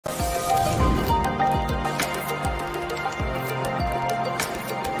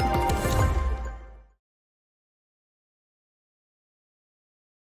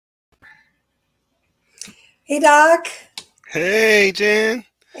Hey, Doc. Hey, Jen.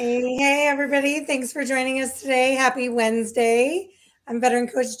 Hey, everybody. Thanks for joining us today. Happy Wednesday. I'm veteran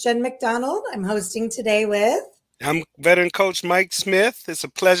coach Jen McDonald. I'm hosting today with. I'm veteran coach Mike Smith. It's a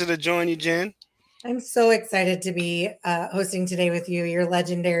pleasure to join you, Jen. I'm so excited to be hosting today with you. You're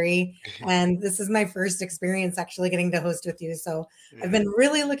legendary. And this is my first experience actually getting to host with you. So I've Yeah, been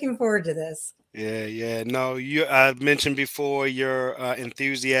really looking forward to this. yeah. No, I mentioned before your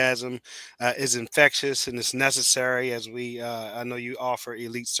enthusiasm is infectious and it's necessary as I know you offer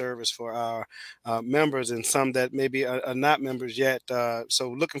elite service for our members and some that maybe are not members yet. So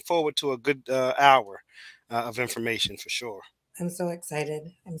looking forward to a good hour of information for sure. I'm so excited.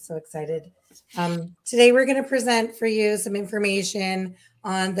 I'm so excited. Today, we're going to present for you some information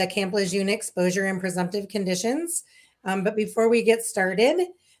on the Camp Lejeune exposure and presumptive conditions. But before we get started,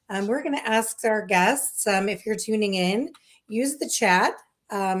 we're going to ask our guests if you're tuning in, use the chat.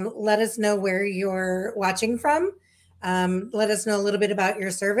 Let us know where you're watching from. Let us know a little bit about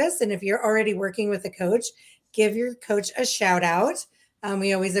your service. And if you're already working with a coach, give your coach a shout out.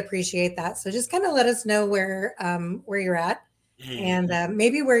 We always appreciate that. So just kind of let us know where you're at Mhm. and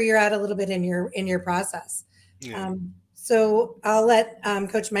maybe where you're at a little bit in your process. Yeah. So I'll let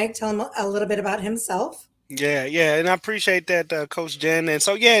Coach Mike tell him a little bit about himself. Yeah, and I appreciate that, Coach Jen. And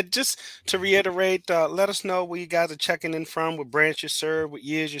so, yeah, just to reiterate, let us know where you guys are checking in from, what branch you serve, what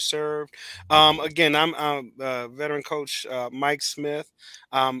years you served. Again, I'm veteran coach Mike Smith.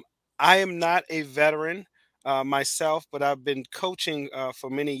 Um, I am not a veteran myself, but I've been coaching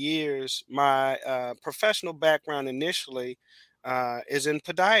for many years. My professional background initially is in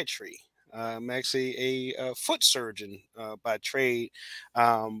podiatry. I'm actually a foot surgeon by trade,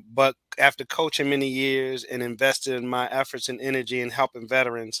 but after coaching many years and invested in my efforts and energy in helping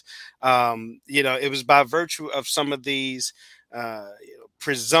veterans, it was by virtue of some of these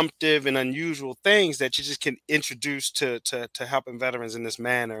presumptive and unusual things that you just can introduce to helping veterans in this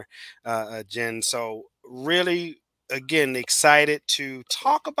manner, Jen. So really. Again, excited to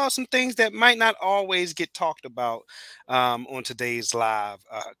talk about some things that might not always get talked about on today's live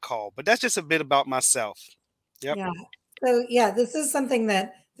call. But that's just a bit about myself. Yep. Yeah. So yeah, this is something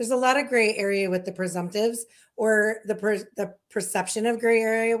that there's a lot of gray area with the presumptives or the perception of gray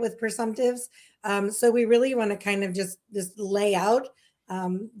area with presumptives. So we really want to kind of just lay out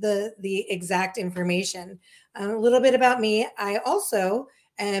the exact information. A little bit about me. I also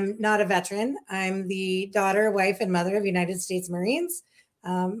am not a veteran. I'm the daughter, wife, and mother of United States Marines.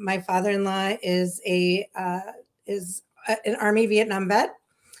 My father-in-law is an Army Vietnam vet.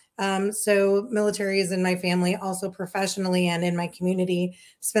 So military is in my family, also professionally and in my community.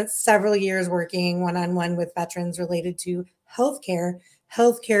 Spent several years working one-on-one with veterans related to healthcare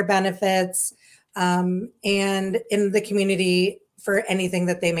benefits, and in the community for anything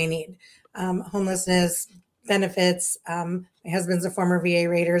that they may need. Homelessness benefits. My husband's a former VA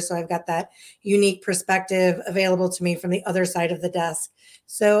Raider, so I've got that unique perspective available to me from the other side of the desk.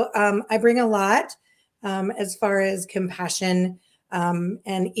 So I bring a lot as far as compassion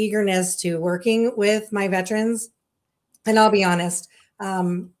and eagerness to working with my veterans. And I'll be honest,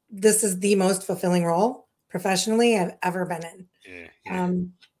 this is the most fulfilling role professionally I've ever been in. Yeah.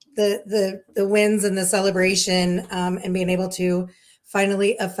 The wins and the celebration and being able to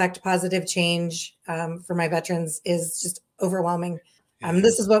finally affect positive change for my veterans is just overwhelming. Yeah,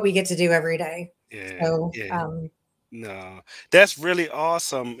 This is what we get to do every day. yeah, So yeah. No, that's really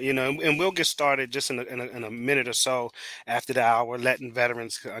awesome. And we'll get started just in a minute or so after the hour, letting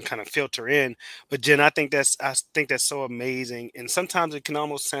veterans kind of filter in. But Jen, I think that's so amazing. And sometimes it can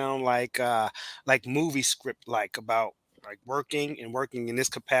almost sound like movie script like about like working in this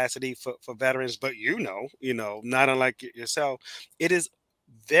capacity for veterans. But not unlike yourself, it is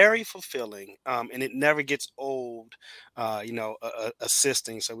very fulfilling, and it never gets old,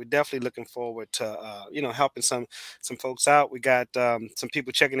 assisting. So we're definitely looking forward to helping some folks out. We got some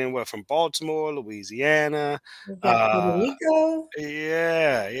people checking in from Baltimore, Louisiana. we've got Puerto Uh, Rico.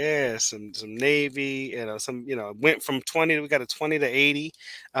 yeah, some Navy. Went from 20. We got a 20 to 80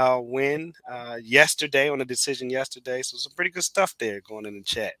 win yesterday on a decision yesterday. So some pretty good stuff there going in the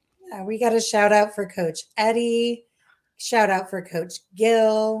chat. We got a shout out for Coach Eddie. Shout out for Coach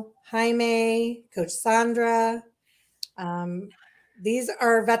Gil, Jaime, Coach Sandra. Um, these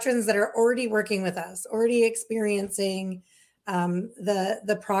are veterans that are already working with us, already experiencing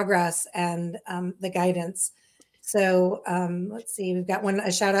the progress and the guidance. So let's see, we've got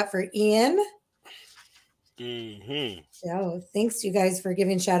a shout out for Ian. Hmm. Oh, thanks you guys for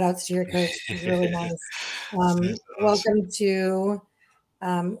giving shout outs to your coach. It's really nice. That's awesome.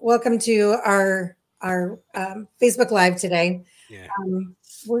 Welcome to our Facebook Live today. Yeah.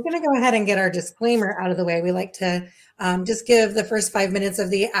 we're going to go ahead and get our disclaimer out of the way. We like to just give the first 5 minutes of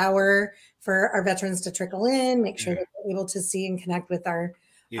the hour for our veterans to trickle in, make sure that they're able to see and connect with our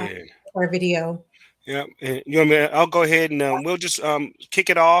video. Yeah, and you know, man, I'll go ahead and we'll just kick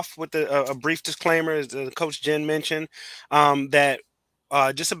it off with a brief disclaimer, as Coach Jen mentioned, that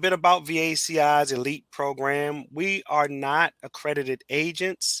just a bit about VACI's elite program. We are not accredited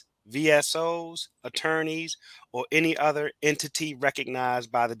agents, VSOs, attorneys, or any other entity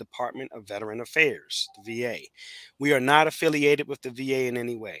recognized by the Department of Veteran Affairs, the VA. We are not affiliated with the VA in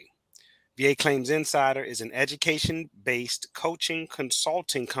any way. VA Claims Insider is an education based coaching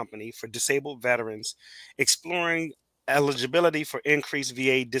consulting company for disabled veterans exploring eligibility for increased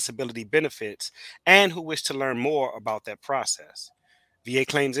VA disability benefits and who wish to learn more about that process. VA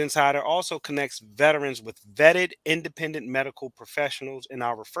Claims Insider also connects veterans with vetted independent medical professionals in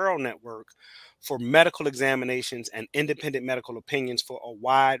our referral network for medical examinations and independent medical opinions for a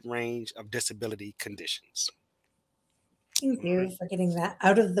wide range of disability conditions. Thank you for getting that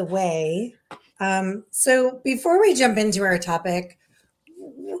out of the way. So before we jump into our topic,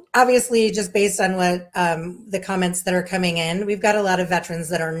 obviously, just based on what the comments that are coming in, we've got a lot of veterans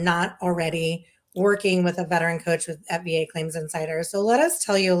that are not already working with a veteran coach at VA Claims Insider. So let us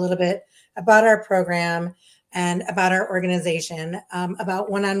tell you a little bit about our program and about our organization, about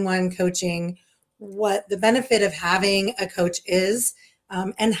one-on-one coaching, what the benefit of having a coach is,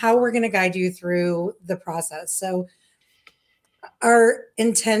 and how we're going to guide you through the process. So our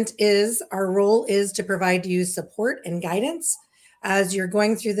intent is, our role is to provide you support and guidance as you're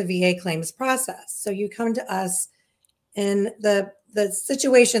going through the VA claims process. So you come to us in the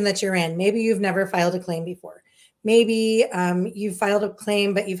situation that you're in. Maybe you've never filed a claim before. Maybe you've filed a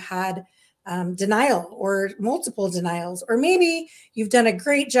claim, but you've had denial or multiple denials. Or maybe you've done a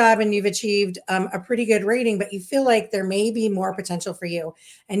great job and you've achieved a pretty good rating, but you feel like there may be more potential for you.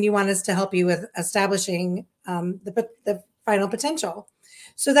 And you want us to help you with establishing the final potential.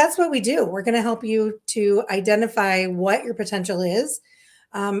 So that's what we do. We're going to help you to identify what your potential is.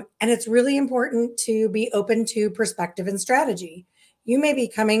 And it's really important to be open to perspective and strategy. You may be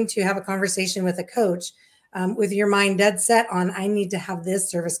coming to have a conversation with a coach with your mind dead set on, I need to have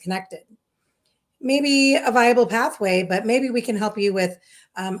this service connected. Maybe a viable pathway, but maybe we can help you with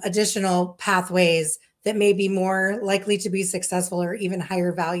additional pathways that may be more likely to be successful or even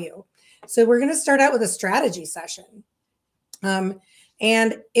higher value. So we're going to start out with a strategy session.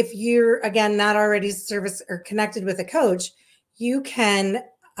 And if you're, again, not already service or connected with a coach, you can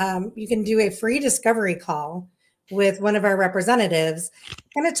do a free discovery call with one of our representatives,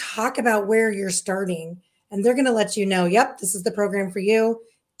 kind of talk about where you're starting. And they're going to let you know, yep, this is the program for you.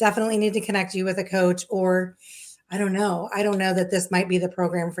 Definitely need to connect you with a coach, or I don't know that this might be the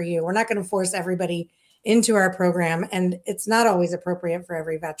program for you. We're not going to force everybody into our program, and it's not always appropriate for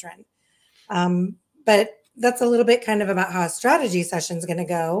every veteran. But that's a little bit kind of about how a strategy session is going to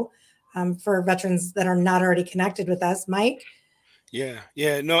go for veterans that are not already connected with us. Mike?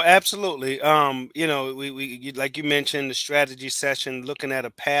 Yeah, no, absolutely. You know, like you mentioned, the strategy session, looking at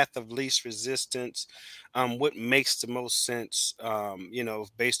a path of least resistance, what makes the most sense, you know,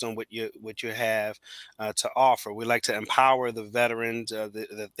 based on what you have to offer. We like to empower the veterans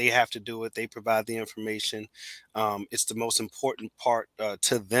that they have to do it. They provide the information. It's the most important part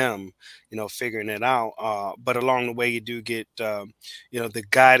to them, you know, figuring it out. But along the way, you do get, you know, the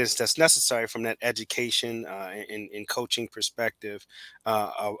guidance that's necessary from that education and coaching perspective.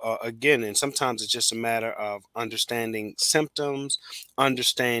 Again, and sometimes it's just a matter of understanding symptoms,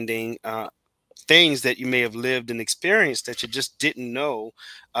 understanding things that you may have lived and experienced that you just didn't know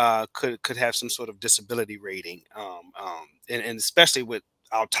could have some sort of disability rating. And especially with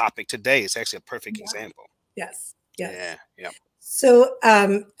our topic today, it's actually a perfect example. Yes. Yeah. So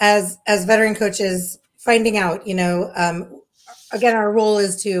as veteran coaches, finding out, you know, again, our role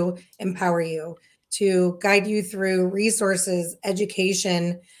is to empower you, to guide you through resources,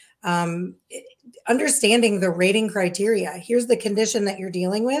 education, understanding the rating criteria. Here's the condition that you're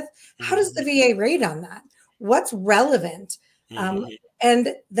dealing with. How does the VA rate on that? What's relevant? And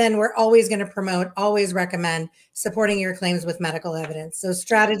then we're always going to promote, always recommend supporting your claims with medical evidence. So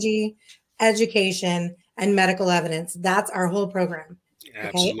strategy, education, and medical evidence. That's our whole program.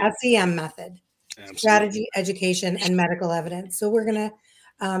 Okay. SEM method. Strategy, education, and medical evidence. So we're going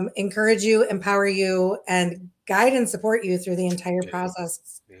to encourage you, empower you, and guide and support you through the entire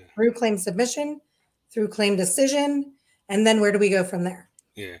process, through claim submission, through claim decision, and then where do we go from there?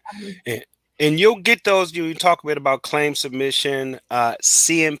 And you'll get those. You talk a bit about claim submission,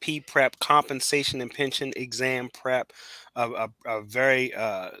 CMP prep, compensation and pension exam prep, a very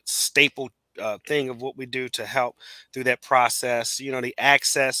staple thing of what we do to help through that process. You know, the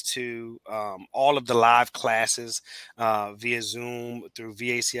access to all of the live classes via Zoom through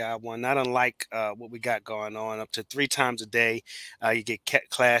VACI One, not unlike what we got going on, up to 3 times a day. You get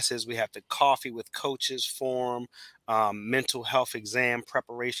classes. We have the Coffee with Coaches forum, mental health exam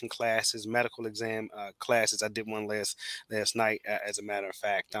preparation classes, medical exam classes. I did one last night, as a matter of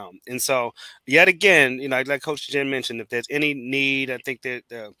fact. And so, yet again, you know, like Coach Jen mentioned, if there's any need, I think that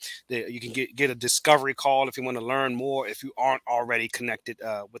you can get a discovery call if you want to learn more. If you aren't already connected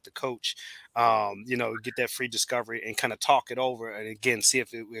with the coach, you know, get that free discovery and kind of talk it over, and again, see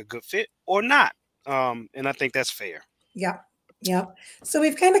if we're a good fit or not. And I think that's fair. Yep. Yep. So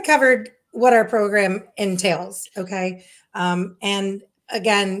we've kind of covered what our program entails. Okay. And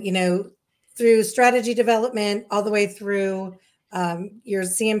again, you know, through strategy development, all the way through your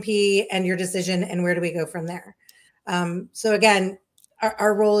CMP and your decision, and where do we go from there? So again,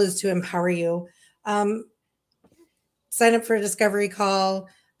 our role is to empower you. Sign up for a discovery call.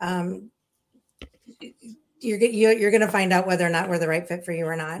 You're going to find out whether or not we're the right fit for you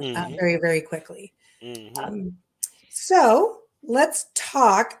or not very, very quickly. So let's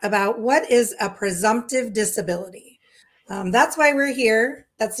talk about what is a presumptive disability. That's why we're here.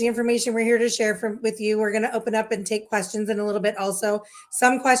 That's the information we're here to share with you. We're going to open up and take questions in a little bit also.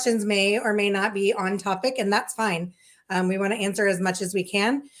 Some questions may or may not be on topic, and that's fine. We want to answer as much as we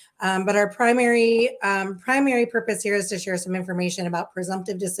can. But our primary purpose here is to share some information about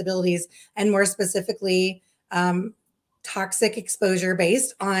presumptive disabilities, and more specifically, toxic exposure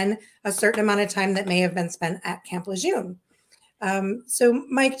based on a certain amount of time that may have been spent at Camp Lejeune. So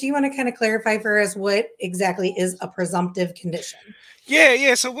Mike, do you want to kind of clarify for us what exactly is a presumptive condition?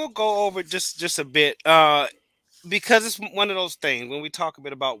 Yeah. So we'll go over just a bit, because it's one of those things when we talk a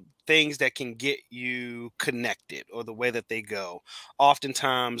bit about things that can get you connected or the way that they go.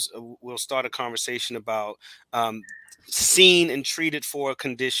 Oftentimes we'll start a conversation about seen and treated for a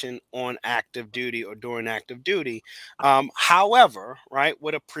condition on active duty or during active duty. However, right,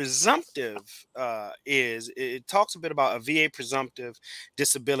 what a presumptive is, it talks a bit about a VA presumptive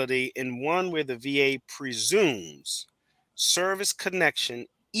disability, and one where the VA presumes service connection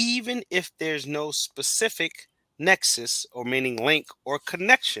even if there's no specific nexus, or meaning link or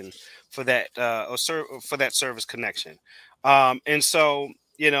connection for that for that service connection. And so,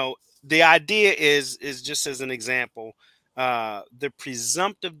 you know, the idea is just as an example, the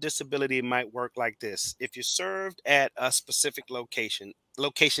presumptive disability might work like this: if you served at a specific location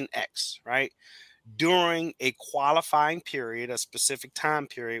X, right, during a qualifying period, a specific time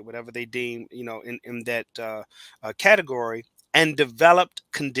period, whatever they deem, you know, in that category, and developed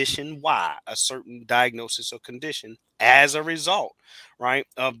condition Y, a certain diagnosis or condition as a result, right,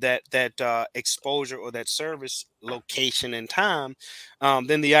 of that exposure or that service location and time,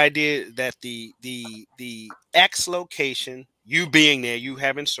 then the idea that the X location, you being there, you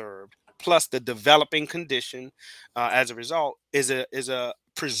having served, plus the developing condition as a result, is a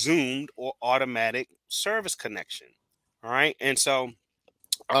presumed or automatic service connection. All right. And so,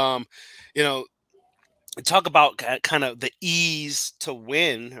 you know, talk about kind of the ease to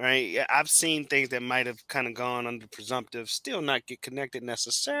win, right? Yeah, I've seen things that might have kind of gone under presumptive, still not get connected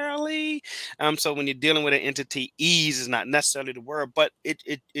necessarily. So when you're dealing with an entity, ease is not necessarily the word, but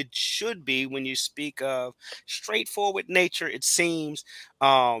it should be when you speak of straightforward nature. It seems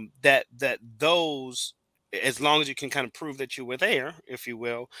that those, as long as you can kind of prove that you were there, if you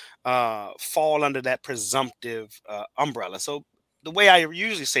will, fall under that presumptive umbrella. So the way I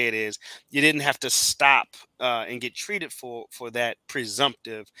usually say it is, you didn't have to stop and get treated for that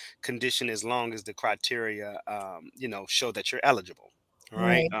presumptive condition, as long as the criteria, you know, show that you're eligible. All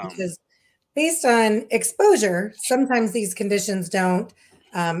right. Right, because based on exposure, sometimes these conditions don't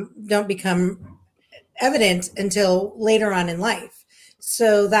become evident until later on in life.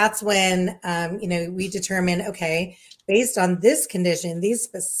 So that's when you know, we determine, okay, based on this condition, these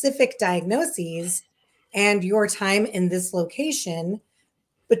specific diagnoses, and your time in this location,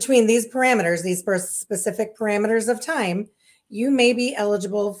 between these parameters, these specific parameters of time, you may be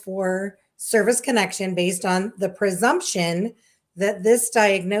eligible for service connection based on the presumption that this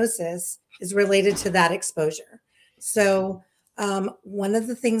diagnosis is related to that exposure. So one of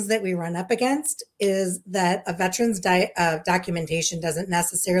the things that we run up against is that a veteran's documentation doesn't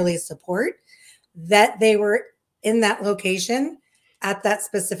necessarily support that they were in that location at that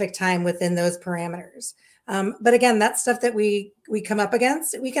specific time within those parameters. But again, that's stuff that we come up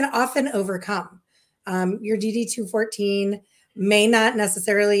against. We can often overcome. Your DD-214 may not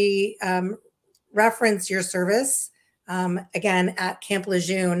necessarily reference your service, again, at Camp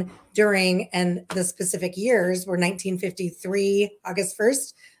Lejeune during, and the specific years were 1953, August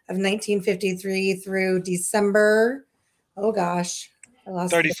 1st of 1953 through December, oh gosh, I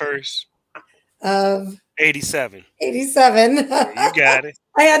lost 31st of 87. 87. Yeah, you got it.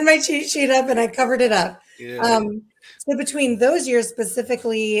 I had my cheat sheet up and I covered it up. Yeah. So between those years,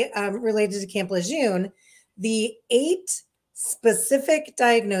 specifically related to Camp Lejeune, the 8 specific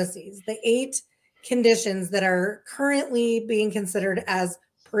diagnoses, the 8 conditions that are currently being considered as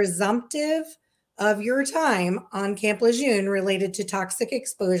presumptive of your time on Camp Lejeune related to toxic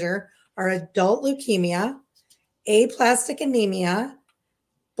exposure are adult leukemia, aplastic anemia,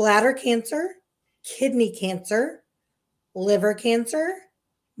 bladder cancer, kidney cancer, liver cancer,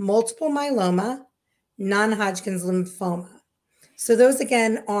 multiple myeloma, non-Hodgkin's lymphoma. So those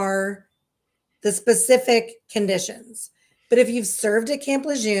again are the specific conditions. But if you've served at Camp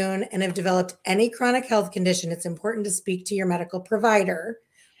Lejeune and have developed any chronic health condition, it's important to speak to your medical provider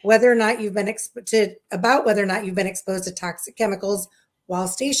whether or not you've been about whether or not you've been exposed to toxic chemicals while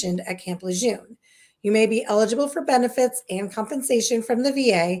stationed at Camp Lejeune. You may be eligible for benefits and compensation from the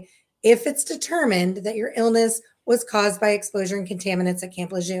VA if it's determined that your illness was caused by exposure and contaminants at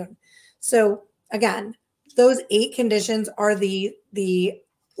Camp Lejeune. So again, those 8 conditions are the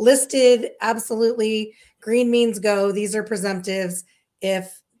listed. Absolutely, green means go. These are presumptives.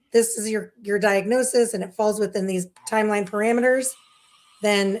 If this is your diagnosis and it falls within these timeline parameters,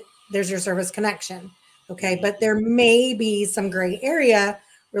 then there's your service connection. Okay, but there may be some gray area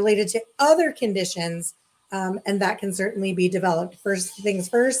related to other conditions, and that can certainly be developed. First things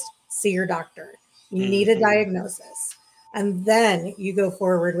first, see your doctor. You need a diagnosis, and then you go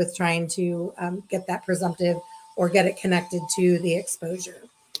forward with trying to get that presumptive or get it connected to the exposure.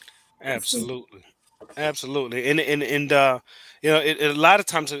 Absolutely. Absolutely. A lot of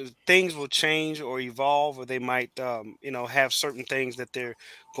times things will change or evolve, or they might, have certain things that they're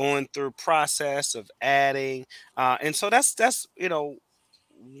going through process of adding. And so that's,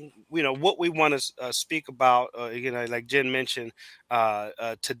 what we want to speak about, like Jen mentioned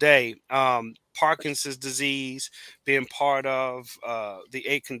today, Parkinson's disease being part of the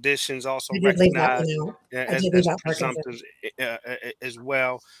 8 conditions, also I did leave that recognized one out. I as, did leave as out Parkinson's. presumptive as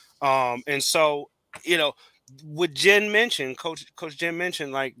well. And so, you know, what Jen mentioned, Coach Jen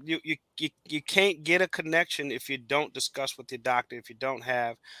mentioned, like you can't get a connection if you don't discuss with your doctor, if you don't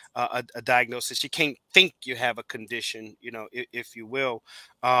have a diagnosis. You can't think you have a condition, if you will.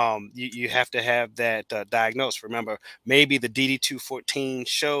 You have to have that diagnosed. Remember, maybe the DD-214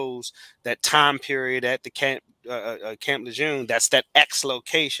 shows that time period at the Camp Lejeune. That's that X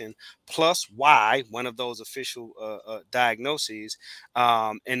location plus Y, one of those official diagnoses,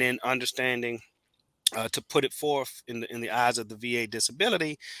 and then understanding to put it forth in the eyes of the VA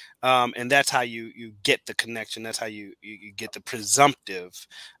disability, and that's how you get the connection. That's how you get the presumptive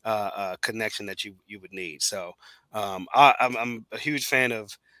connection that you would need. So I'm a huge fan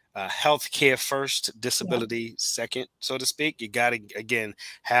of healthcare first, Yeah, disability second, so to speak. You got to again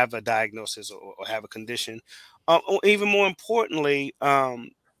have a diagnosis or have a condition. Or even more importantly,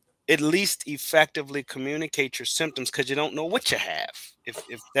 at least effectively communicate your symptoms because you don't know what you have.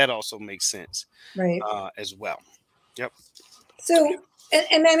 If that also makes sense right. as well. Yep. So,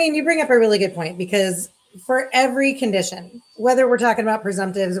 and I mean, you bring up a really good point because for every condition, whether we're talking about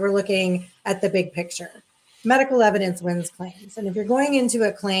presumptives, we're looking at the big picture. Medical evidence wins claims. And if you're going into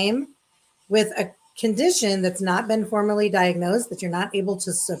a claim with a condition that's not been formally diagnosed, that you're not able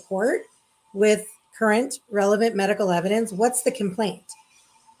to support with current relevant medical evidence, what's the complaint?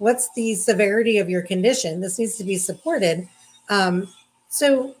 What's the severity of your condition? This needs to be supported.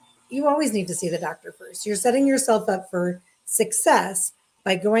 So you always need to see the doctor first. You're setting yourself up for success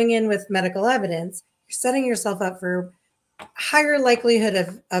by going in with medical evidence. You're setting yourself up for higher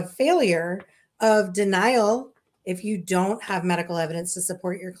likelihood of failure, of denial, if you don't have medical evidence to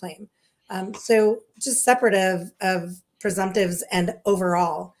support your claim. So just separate of presumptives and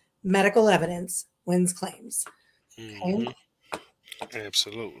overall, medical evidence wins claims. Okay.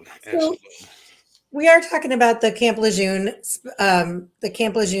 Absolutely. So Absolutely. we are talking about the Camp Lejeune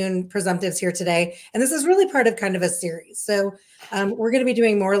presumptives here today, and this is really part of kind of a series. So we're going to be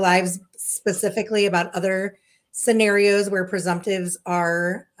doing more lives specifically about other scenarios where presumptives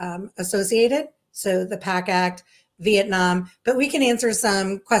are associated. So the PAC Act, Vietnam, but we can answer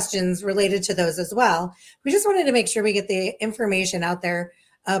some questions related to those as well. We just wanted to make sure we get the information out there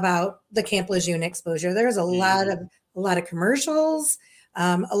about the Camp Lejeune exposure. There's a lot of commercials,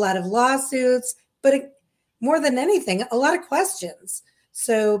 a lot of lawsuits, but more than anything, a lot of questions.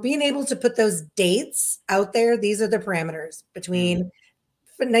 So being able to put those dates out there, these are the parameters between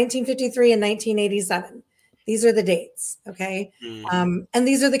 1953 and 1987. These are the dates, okay? And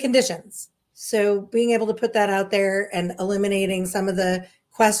these are the conditions. So being able to put that out there and eliminating some of the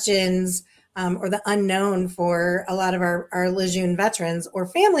questions or the unknown for a lot of our Lejeune veterans or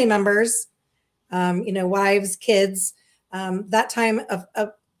family members, wives, kids, that time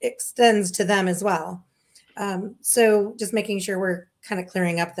of extends to them as well. So just making sure we're kind of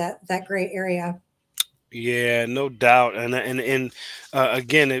clearing up that gray area. Yeah, no doubt, and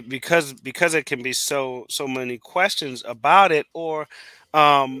again, because it can be so many questions about it, or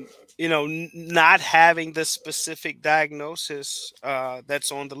not having the specific diagnosis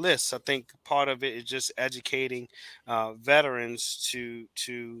that's on the list. I think part of it is just educating veterans to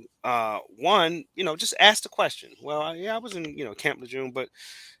one, just ask the question. Well, yeah, I was in Camp Lejeune, but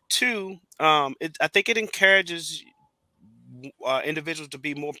two, I think it encourages individuals to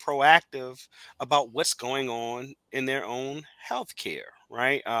be more proactive about what's going on in their own health care,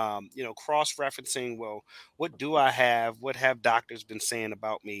 right? Cross referencing, well, what do I have? What have doctors been saying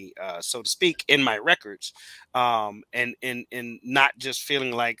about me, so to speak, in my records? And not just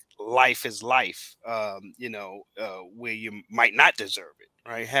feeling like life is life, where you might not deserve it.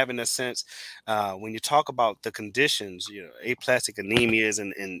 Right, having a sense when you talk about the conditions, aplastic anemias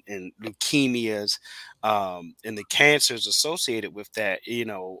and leukemias, and the cancers associated with that,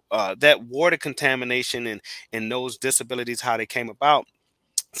 that water contamination and those disabilities, how they came about.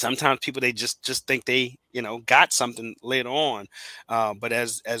 Sometimes people, they just think they got something later on, but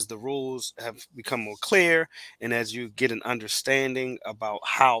as the rules have become more clear, and as you get an understanding about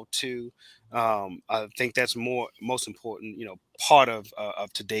how to, I think that's most important, part of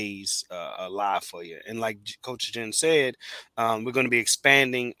today's live for you. And like Coach Jen said, we're going to be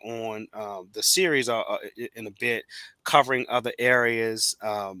expanding on the series in a bit, covering other areas,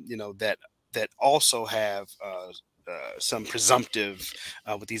 that also have some presumptive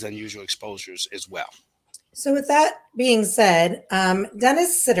with these unusual exposures as well. So with that being said,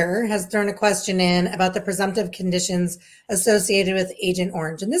 Dennis Sitter has thrown a question in about the presumptive conditions associated with Agent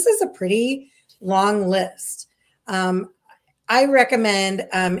Orange. And this is a pretty long list. I recommend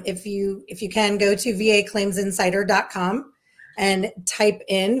if you can go to vaclaimsinsider.com and type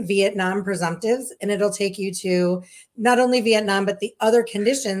in Vietnam presumptives, and it'll take you to not only Vietnam, but the other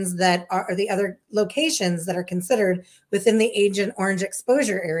conditions that are, or the other locations that are considered within the Agent Orange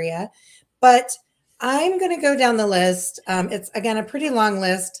exposure area. But I'm going to go down the list. It's, again, a pretty long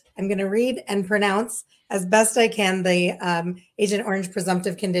list. I'm going to read and pronounce as best I can the Agent Orange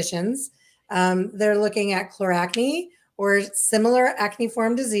presumptive conditions. They're looking at chloracne or similar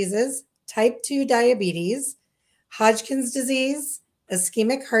acneiform diseases, type 2 diabetes, Hodgkin's disease,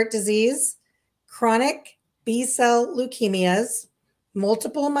 ischemic heart disease, chronic B-cell leukemias,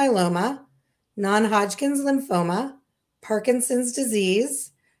 multiple myeloma, non-Hodgkin's lymphoma, Parkinson's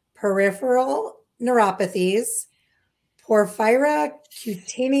disease, peripheral neuropathies, porphyria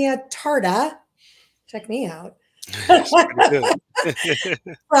cutanea tarda, check me out,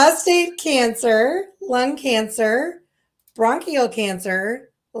 prostate cancer, lung cancer, bronchial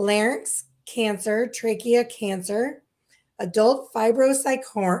cancer, larynx cancer, trachea cancer, adult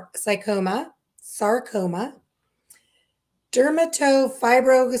fibrosarcoma, sarcoma,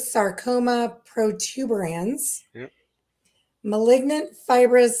 dermatofibrosarcoma protuberans, yep. Malignant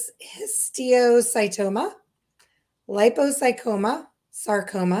fibrous histiocytoma, liposarcoma,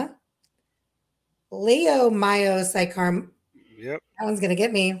 sarcoma, leiomyosarcoma, Yep. that one's going to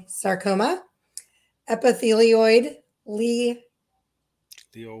get me, sarcoma, epithelioid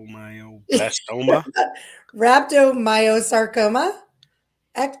Leiomyoblastoma, rhabdomyosarcoma,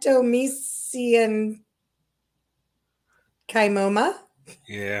 ectomysian chymoma,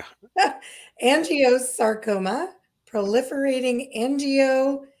 yeah, angiosarcoma, proliferating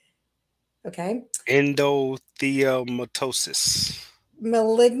endotheliomatosis,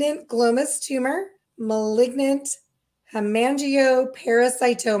 malignant glomus tumor, malignant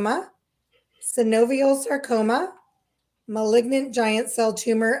hemangioparasitoma, synovial sarcoma, malignant giant cell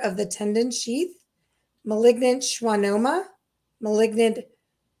tumor of the tendon sheath, malignant schwannoma, malignant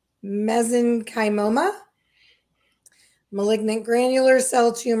mesenchyma, malignant granular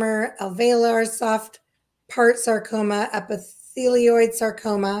cell tumor, alveolar soft part sarcoma, epithelioid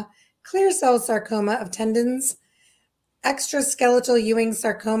sarcoma, clear cell sarcoma of tendons, extraskeletal Ewing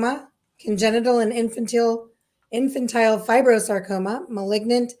sarcoma, congenital and infantile fibrosarcoma,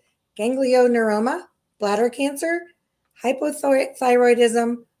 malignant ganglioneuroma, bladder cancer,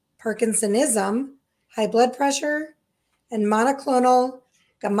 hypothyroidism, Parkinsonism, high blood pressure, and monoclonal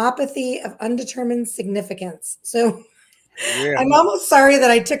gammopathy of undetermined significance. So yeah. I'm almost sorry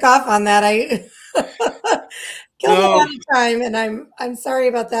that I took off on that. I killed a lot of time, and I'm sorry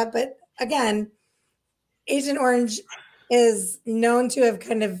about that. But again, Agent Orange is known to have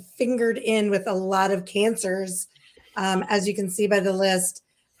kind of fingered in with a lot of cancers As you can see by the list,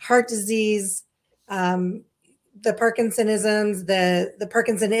 heart disease, the Parkinsonisms, the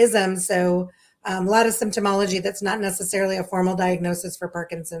Parkinsonism. So a lot of symptomology that's not necessarily a formal diagnosis for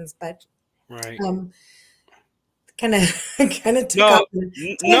Parkinson's, but Right. kind of took No, off on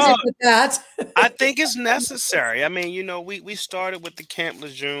a no, tangent with that. I think it's necessary. I mean, we started with the Camp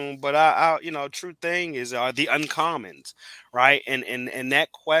Lejeune, but I true thing is are the uncommons, right? And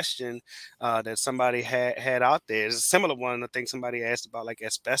that question that somebody had out there is a similar one. I think somebody asked about like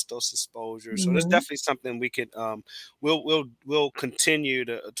asbestos exposure. So that's Mhm. definitely something we could we'll continue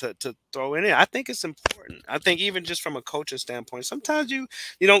to throw in it. I think it's important. I think even just from a coaching standpoint, sometimes you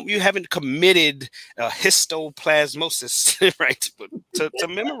haven't committed histoplasmosis right to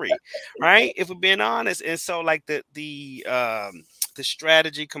memory, right? If we're being honest. And so like the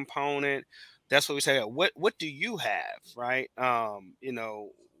strategy component, that's what we say. What do you have, right?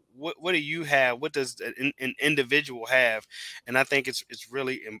 What do you have? What does an individual have? And I think it's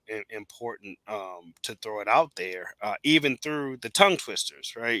really important to throw it out there, even through the tongue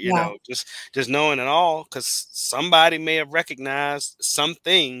twisters, right? Yeah, Just knowing it all, because somebody may have recognized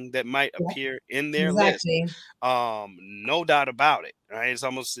something that might yeah, appear in their list. exactly. No doubt about it, right? It's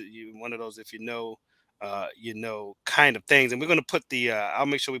almost one of those, if kind of things. And we're going to put I'll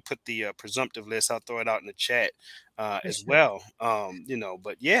make sure we put the presumptive list. I'll throw it out in the chat For as sure. well.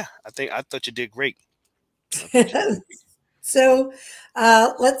 But yeah, I thought you did great. I thought you did great. So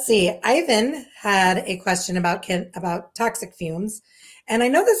let's see. Ivan had a question about toxic fumes, and I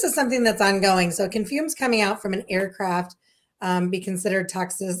know this is something that's ongoing. So, can fumes coming out from an aircraft be considered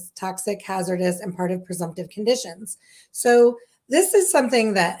toxic, hazardous, and part of presumptive conditions? So, this is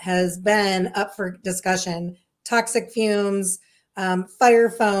something that has been up for discussion. Toxic fumes, fire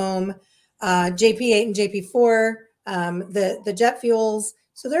foam, JP8 and JP4, the jet fuels.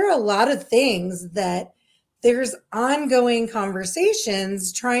 So, there are a lot of things that there's ongoing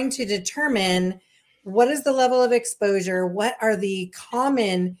conversations trying to determine what is the level of exposure, what are the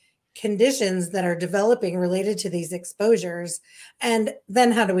common conditions that are developing related to these exposures, and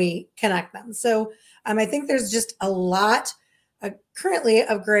then how do we connect them. So I think there's just a lot currently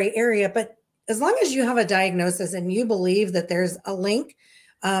of gray area, but as long as you have a diagnosis and you believe that there's a link,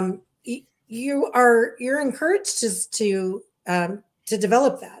 you're encouraged to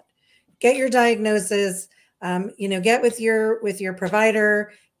develop that. Get your diagnosis, get with your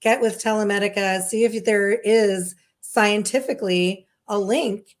provider, get with telemedica, see if there is scientifically a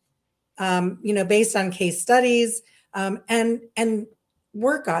link, based on case studies, and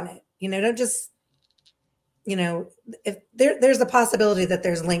work on it. Don't just, if there's a possibility that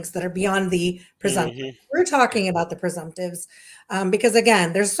there's links that are beyond the presumptive. Hmm. We're talking about the presumptives, because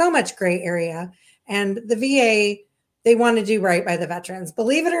again, there's so much gray area, and the VA, they want to do right by the veterans.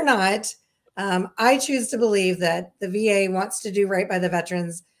 Believe it or not, I choose to believe that the VA wants to do right by the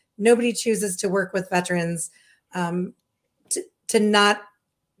veterans. Nobody chooses to work with veterans to not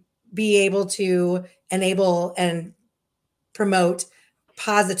be able to enable and promote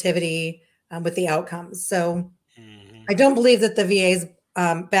positivity with the outcomes. So Hmm. I don't believe that the VA's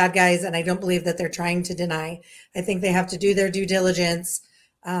bad guys, and I don't believe that they're trying to deny. I think they have to do their due diligence,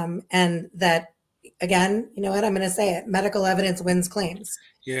 and that, again, you know what, I'm going to say it: medical evidence wins claims.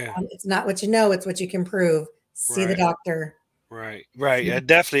 Yeah. It's not what you know; it's what you can prove. See the Right. doctor. Right, right.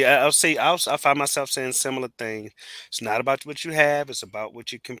 Definitely. I'll say I find myself saying similar things. It's not about what you have; it's about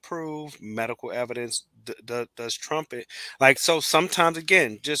what you can prove. Medical evidence does trump it. Like so, sometimes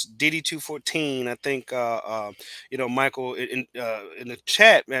again, just DD 214. I think Michael in the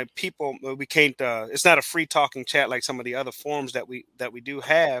chat, man. People we can't. It's not a free talking chat like some of the other forums that we do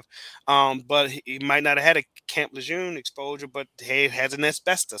have. But he might not have had a Camp Lejeune exposure, but he has an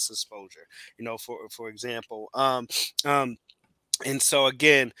asbestos exposure. For example. Um, and so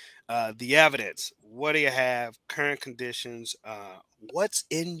again, the evidence. What do you have? Current conditions. What's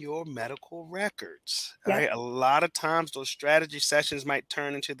in your medical records? All right. Yep. A lot of times, those strategy sessions might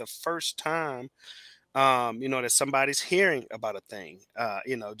turn into the first time that somebody's hearing about a thing,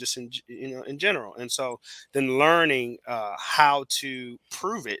 just in general. And so then learning how to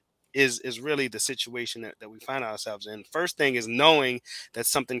prove it is really the situation that we find ourselves in. First thing is knowing that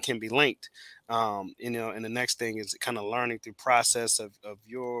something can be linked, and the next thing is kind of learning through process of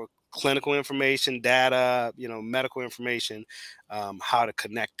your clinical information, data, medical information, how to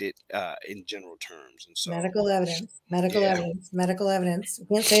connect it in general terms. And so, Medical evidence, medical yeah, evidence, medical evidence.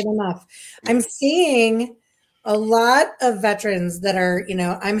 Can't say it enough. I'm yeah. seeing a lot of veterans that are,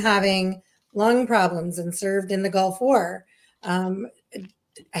 I'm having lung problems and served in the Gulf War. Um,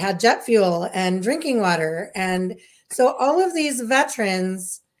 I had jet fuel and drinking water. And so all of these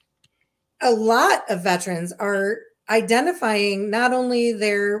veterans, a lot of veterans are identifying not only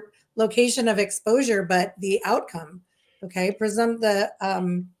their location of exposure, but the outcome. Okay,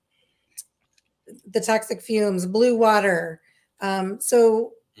 the toxic fumes, blue water.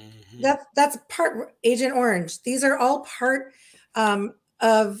 So Hmm. that's part Agent Orange. These are all part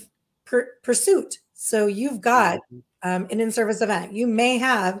of pursuit. So you've got Hmm. an in-service event. You may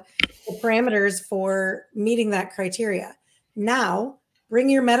have the parameters for meeting that criteria. Now, bring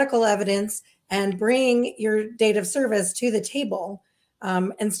your medical evidence and bring your date of service to the table,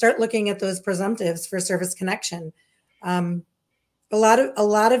 and start looking at those presumptives for service connection. Um, a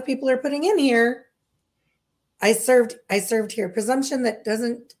lot of people are putting in here. I served here. Presumption that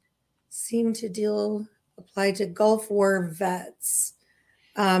doesn't seem to apply to Gulf War vets.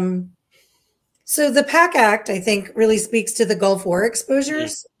 Um, so the PAC Act, I think, really speaks to the Gulf War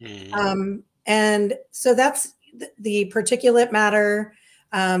exposures. Hmm. And so that's the particulate matter,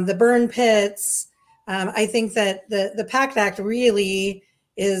 the burn pits. I think that the PAC Act really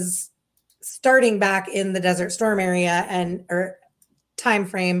is starting back in the Desert Storm area and or time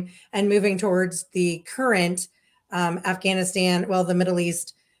frame and moving towards the current Afghanistan, well, the Middle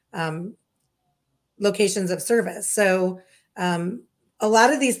East um, locations of service. So um, a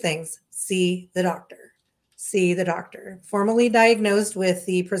lot of these things, see the doctor, see the doctor. Formally diagnosed with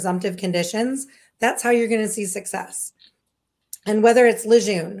the presumptive conditions, that's how you're going to see success. And whether it's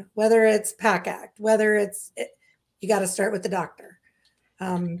Lejeune, whether it's PAC Act, you got to start with the doctor.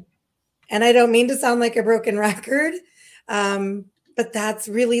 Um, and I don't mean to sound like a broken record, but that's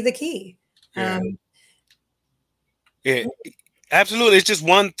really the key. Yeah. Um, Yeah. Absolutely, it's just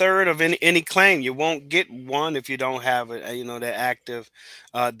one third of any claim. You won't get one if you don't have that active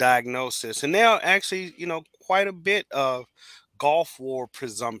diagnosis. And there are actually quite a bit of Gulf War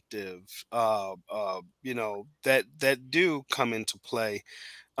presumptive that do come into play.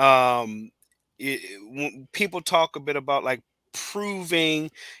 um when people talk a bit about like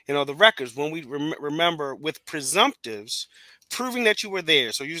proving the records, when we remember with presumptives, proving that you were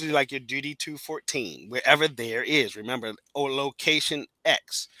there, so usually like your duty 214, wherever there is, remember, or location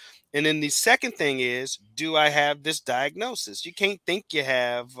X. And then the second thing is, do I have this diagnosis? You can't think you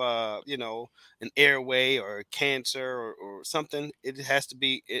have an airway or cancer or something. It has to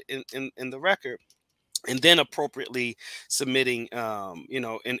be in the record, and then appropriately submitting in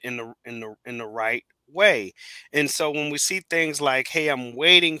the right way. And so when we see things like, hey, I'm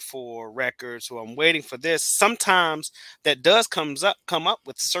waiting for records, or I'm waiting for this, sometimes that does come up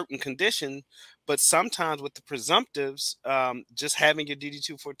with certain condition. But sometimes with the presumptives, just having your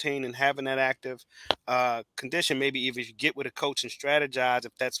DD214 and having that active condition, maybe if you get with a coach and strategize,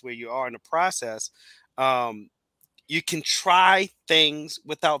 if that's where you are in the process, um, you can try things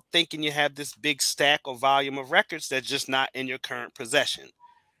without thinking you have this big stack or volume of records that's just not in your current possession,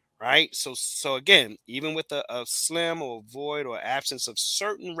 right? So again, even with a slim or void or absence of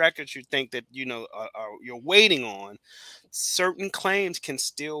certain records you think that you're waiting on, certain claims can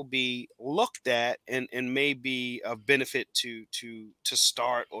still be looked at and may be of benefit to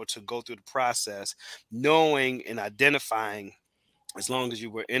start or to go through the process, knowing and identifying, as long as you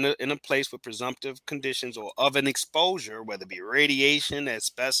were in a place with presumptive conditions or of an exposure, whether it be radiation,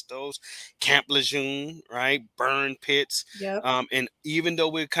 asbestos, Camp Lejeune, right, burn pits. yep. And even though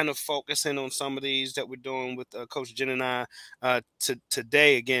we're kind of focusing on some of these that we're doing with Coach Jen and I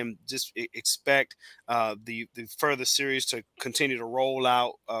today, again, just expect the further series to continue to roll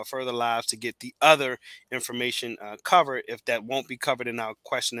out further lives to get the other information covered, if that won't be covered in our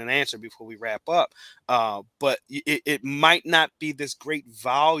question and answer before we wrap up. But it might not be this great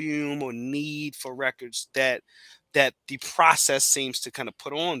volume or need for records that the process seems to kind of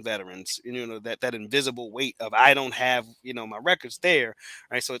put on veterans, that invisible weight of, I don't have, my records there,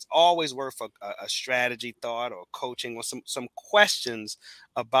 right? So it's always worth a strategy thought or coaching or some questions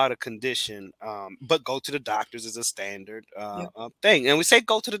about a condition. But go to the doctors is a standard Yep. thing. And we say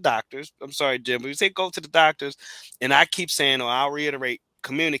go to the doctors. I'm sorry, Jim, but we say go to the doctors. And I keep saying, or I'll reiterate,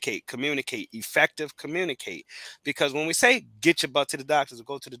 communicate, effective communicate. Because when we say get your butt to the doctors or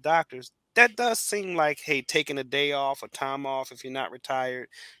go to the doctors, that does seem like, hey, taking a day off or time off if you're not retired,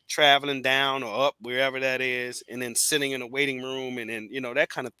 traveling down or up wherever that is, and then sitting in a waiting room and then, that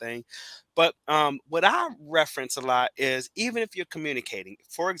kind of thing. But what I reference a lot is, even if you're communicating,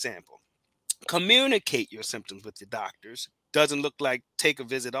 for example, communicate your symptoms with your doctors. Doesn't look like take a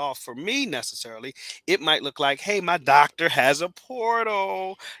visit off for me necessarily. It might look like, hey, my doctor has a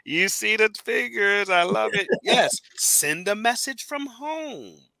portal. You see the figures. I love it. Yes. Send a message from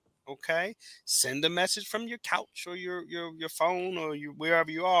home. Okay, send a message from your couch or your phone or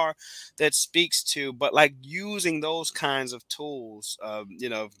wherever you are that speaks to. But like using those kinds of tools,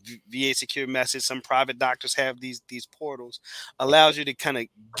 VA secure message. Some private doctors have these portals, allows you to kind of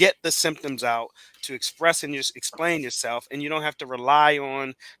get the symptoms out, to express and just explain yourself, and you don't have to rely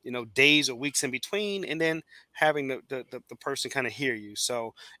on days or weeks in between, and then having the person kind of hear you.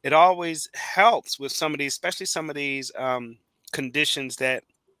 So it always helps with some of these, especially some of these conditions that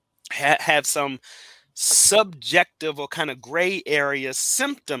have some subjective or kind of gray area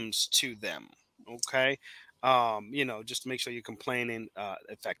symptoms to them. Okay. Just to make sure you're complaining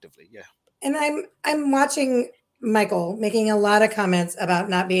effectively. Yeah. And I'm watching Michael making a lot of comments about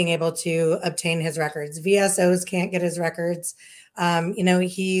not being able to obtain his records. VSOs can't get his records.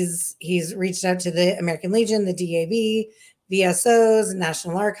 He's reached out to the American Legion, the DAV, VSOs,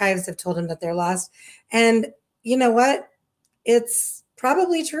 National Archives have told him that they're lost. And you know what? It's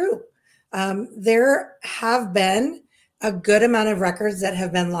probably true. There have been a good amount of records that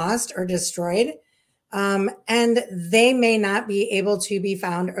have been lost or destroyed, and they may not be able to be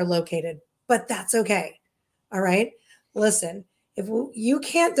found or located, but that's okay. All right. Listen, if you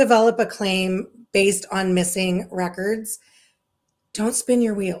can't develop a claim based on missing records, don't spin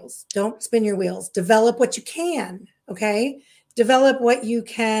your wheels. Don't spin your wheels. Develop what you can. Okay. Develop what you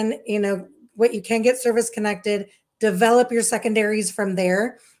can, what you can get service connected. Develop your secondaries from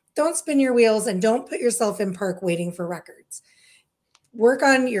there. Don't spin your wheels and don't put yourself in park waiting for records. Work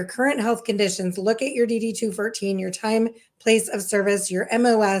on your current health conditions. Look at your DD 214, your time, place of service, your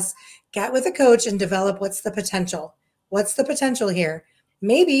MOS. Get with a coach and develop what's the potential. What's the potential here?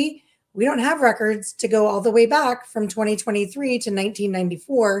 Maybe we don't have records to go all the way back from 2023 to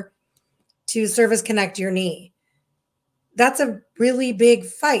 1994 to service connect your knee. That's a really big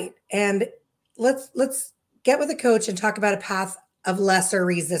fight. And let's get with a coach and talk about a path of lesser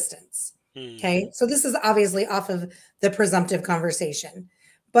resistance. Okay. So this is obviously off of the presumptive conversation,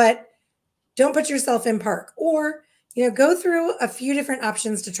 but don't put yourself in park, or, go through a few different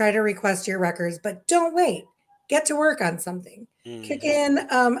options to try to request your records, but don't wait. Get to work on something. Kick in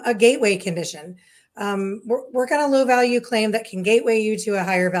a gateway condition. Work on a low value claim that can gateway you to a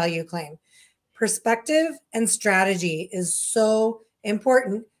higher value claim. Perspective and strategy is so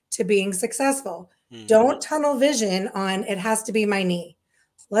important to being successful. Don't tunnel vision on it has to be my knee.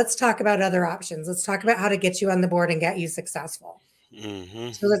 Let's talk about other options. Let's talk about how to get you on the board and get you successful.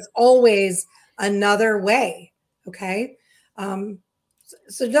 So that's always another way. Okay.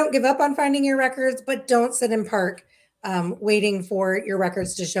 So don't give up on finding your records, but don't sit in park waiting for your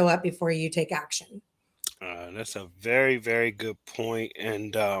records to show up before you take action. That's a very, very good point,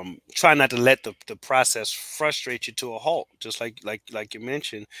 and try not to let the process frustrate you to a halt. Just like you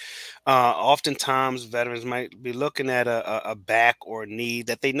mentioned, oftentimes veterans might be looking at a back or a knee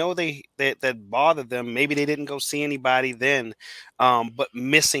that they know that bother them. Maybe they didn't go see anybody then, but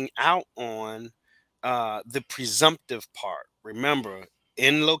missing out on the presumptive part. Remember,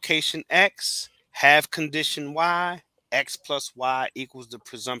 in location X, have condition Y, X plus Y equals the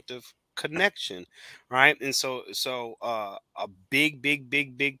presumptive connection, right? And a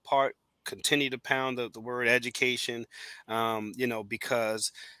big part, continue to pound the word education,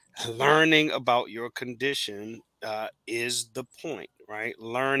 because learning about your condition is the point, right?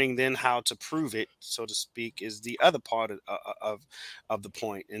 Learning then how to prove it, so to speak, is the other part of the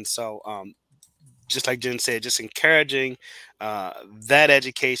point. And so just like Jen said, just encouraging that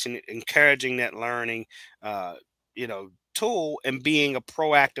education, encouraging that learning, tool, and being a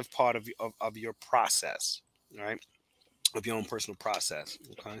proactive part of your process, right? Of your own personal process.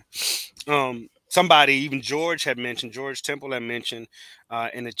 Okay. Somebody, even George Temple had mentioned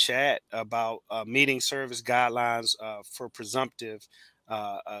in the chat about meeting service guidelines for presumptive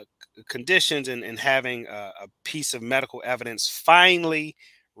conditions, and having a piece of medical evidence finally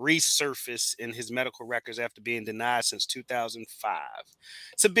resurface in his medical records after being denied since 2005.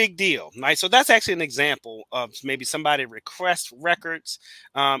 It's a big deal, right? So that's actually an example of maybe somebody requests records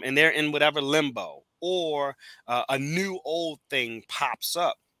and they're in whatever limbo, or a new old thing pops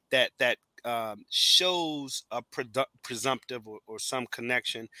up that shows a presumptive or some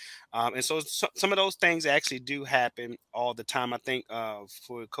connection, and so some of those things actually do happen all the time. I think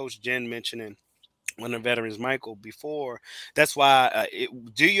for Coach Jen mentioning one of the veterans, Michael, before, that's why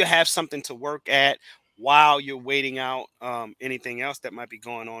do you have something to work at while you're waiting out anything else that might be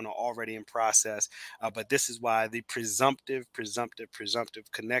going on or already in process. But this is why the presumptive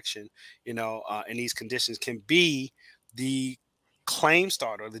connection, in these conditions can be the claim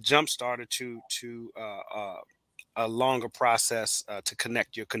starter, the jump starter to a longer process to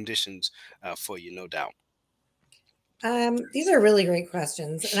connect your conditions for you, no doubt. These are really great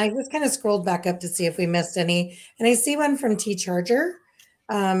questions. And I just kind of scrolled back up to see if we missed any. And I see one from T Charger.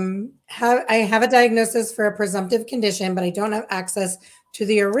 I have a diagnosis for a presumptive condition, but I don't have access to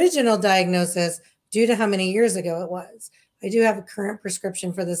the original diagnosis due to how many years ago it was. I do have a current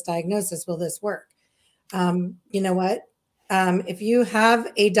prescription for this diagnosis. Will this work? You know what? If you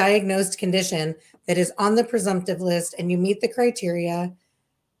have a diagnosed condition that is on the presumptive list and you meet the criteria,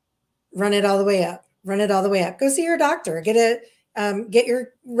 run it all the way up. Run it all the way up. Go see your doctor. Get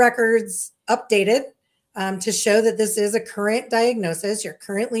your records updated to show that this is a current diagnosis. You're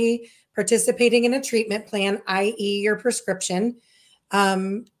currently participating in a treatment plan, i.e., your prescription,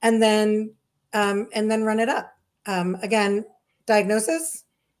 and then run it up. Again, diagnosis,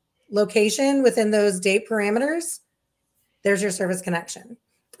 location within those date parameters. There's your service connection.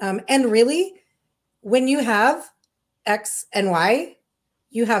 And really, when you have X and Y,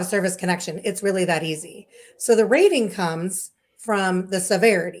 you have service connection. It's really that easy. So the rating comes from the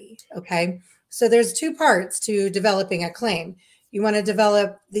severity, okay? So there's two parts to developing a claim. You want to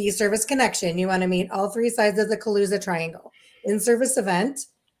develop the service connection. You want to meet all three sides of the Kaluza triangle: in-service event,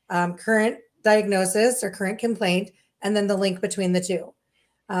 current diagnosis or current complaint, and then the link between the two.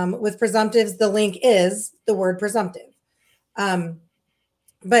 With presumptives, the link is the word presumptive.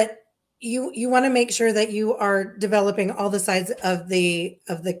 But you want to make sure that you are developing all the sides of the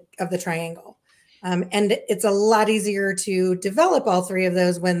triangle. And it's a lot easier to develop all three of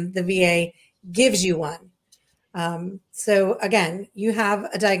those when the VA gives you one. So again, you have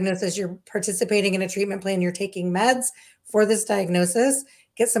a diagnosis, you're participating in a treatment plan, you're taking meds for this diagnosis,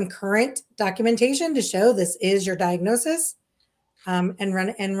 get some current documentation to show this is your diagnosis, and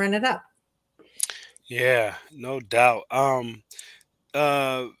run it up. Yeah, no doubt.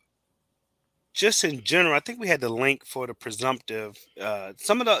 Just in general, I think we had the link for the presumptive.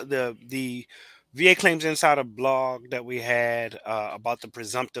 Some of the VA Claims Insider blog that we had about the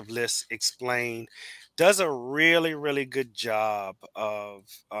presumptive list explained does a really, really good job of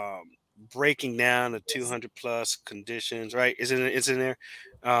breaking down the 200 plus conditions. Right? Is in there?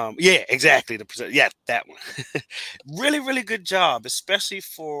 Yeah, exactly. Yeah, that one. Really, really good job, especially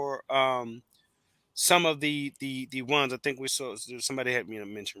for some of the ones. I think we saw somebody had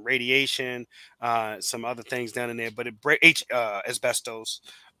mentioned radiation, some other things down in there, but it asbestos,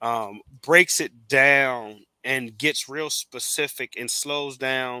 breaks it down and gets real specific and slows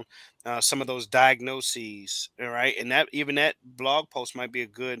down some of those diagnoses. All right, and that blog post might be a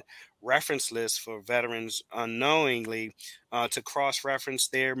good reference list for veterans unknowingly to cross-reference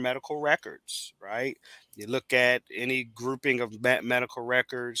their medical records. Right, you look at any grouping of medical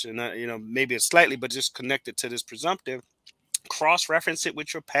records, and maybe it's slightly, but just connected to this presumptive. Cross-reference it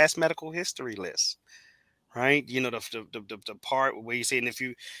with your past medical history list, right? The part where you say, and if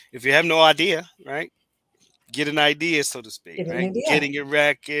you have no idea, right, get an idea, so to speak, Get an right? idea. Getting your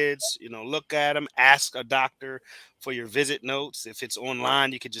records, look at them, ask a doctor for your visit notes. If it's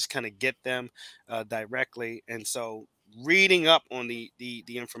online, you could just kind of get them directly. And so reading up on the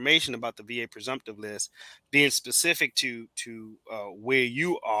information about the VA presumptive list, being specific to where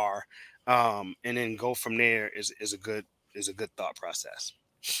you are, and then go from there is a good thought process.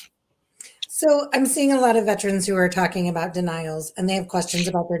 So I'm seeing a lot of veterans who are talking about denials, and they have questions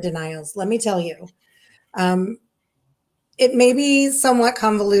about their denials. Let me tell you, it may be somewhat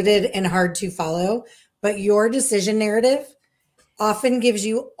convoluted and hard to follow, but your decision narrative often gives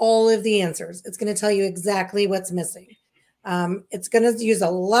you all of the answers. It's going to tell you exactly what's missing. It's going to use a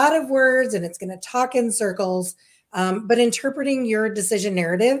lot of words and it's going to talk in circles, but interpreting your decision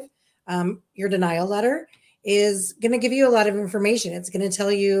narrative, your denial letter, is going to give you a lot of information. It's going to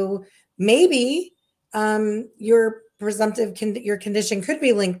tell you maybe your condition could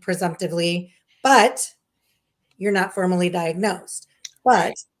be linked presumptively, but you're not formally diagnosed. But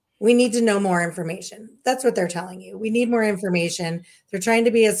Right. we need to know more information. That's what they're telling you. We need more information. They're trying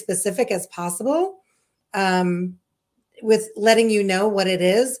to be as specific as possible with letting you know what it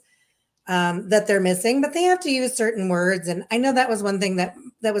is that they're missing, but they have to use certain words. And I know that was one thing that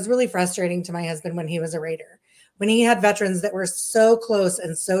was really frustrating to my husband when he was a Raider, when he had veterans that were so close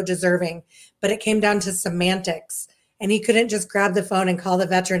and so deserving, but it came down to semantics. And he couldn't just grab the phone and call the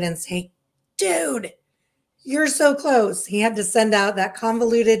veteran and say, dude, you're so close. He had to send out that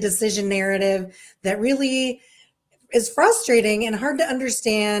convoluted decision narrative that really is frustrating and hard to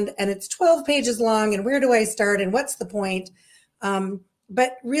understand. And it's 12 pages long. And where do I start? And what's the point?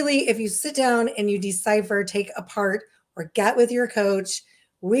 But really, if you sit down and you decipher, take apart, or get with your coach,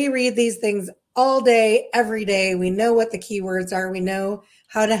 we read these things all day, every day. We know what the keywords are. We know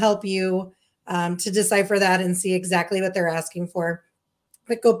how to help you to decipher that and see exactly what they're asking for.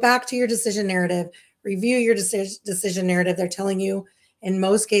 But go back to your decision narrative, review your decision narrative. They're telling you, in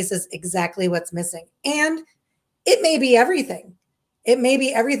most cases, exactly what's missing. And it may be everything. It may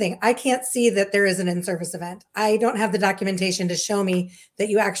be everything. I can't see that there is an in-service event. I don't have the documentation to show me that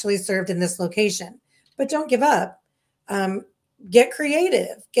you actually served in this location. But don't give up. Get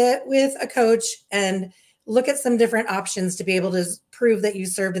creative. Get with a coach and look at some different options to be able to prove that you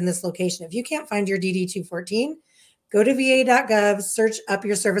served in this location. If you can't find your DD 214, go to va.gov, search up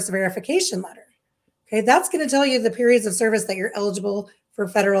your service verification letter. Okay, that's going to tell you the periods of service that you're eligible for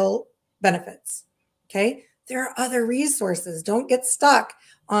federal benefits. Okay, there are other resources. Don't get stuck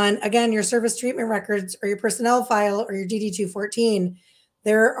on, again, your service treatment records or your personnel file or your DD 214.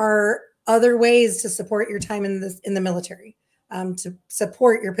 There are other ways to support your time in the military, to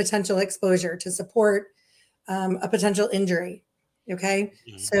support your potential exposure, to support a potential injury. Okay,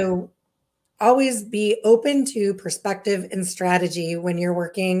 so always be open to perspective and strategy when you're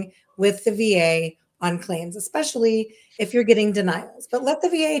working with the VA on claims, especially if you're getting denials. But let the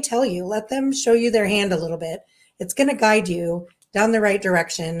VA tell you, let them show you their hand a little bit. It's going to guide you down the right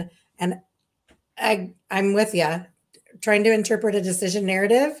direction. And I'm with you. Trying to interpret a decision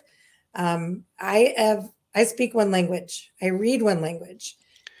narrative. I speak one language. I read one language.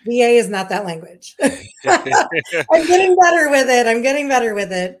 VA is not that language. I'm getting better with it.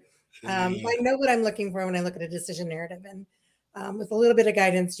 I know what I'm looking for when I look at a decision narrative. And with a little bit of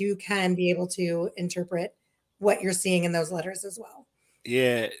guidance, you can be able to interpret what you're seeing in those letters as well.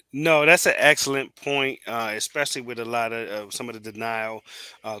 Yeah, no, that's an excellent point, especially with a lot of some of the denial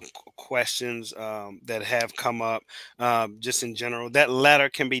questions that have come up. Just in general, that letter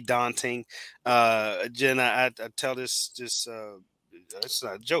can be daunting. Jen, I tell this it's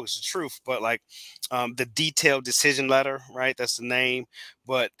not a joke, it's the truth, but like the detailed decision letter, right? That's the name.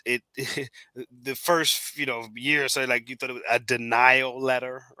 But the first, year or so, like you thought it was a denial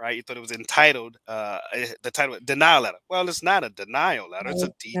letter, right? You thought it was entitled, the title, denial letter. Well, it's not a denial letter. It's a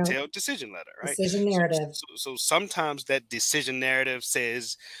No, detailed decision letter, right? decision narrative. So sometimes that decision narrative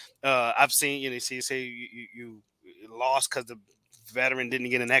says, I've seen, you say you lost because the veteran didn't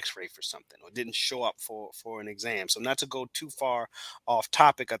get an x-ray for something or didn't show up for an exam. So not to go too far off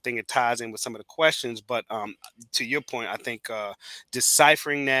topic, I think it ties in with some of the questions, but to your point, I think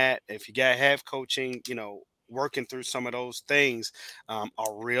deciphering that, if you got have coaching, working through some of those things are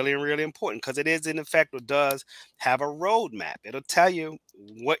really, really important, because it is in effect, or does have a roadmap. It'll tell you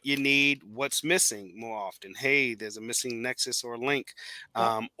what you need, what's missing more often. Hey, there's a missing nexus or link,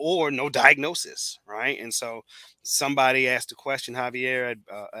 or no diagnosis, right? And so somebody asked a question, Javier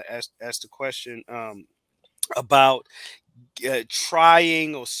asked a question about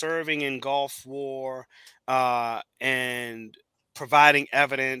trying or serving in Gulf War, and providing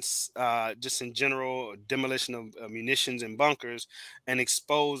evidence, just in general, demolition of munitions and bunkers, and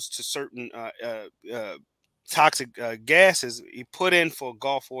exposed to certain toxic gases. He put in for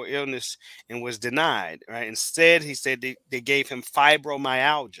Gulf War illness and was denied. Right. Instead, he said they gave him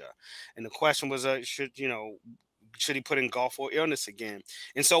fibromyalgia, and the question was, should he put in Gulf War illness again?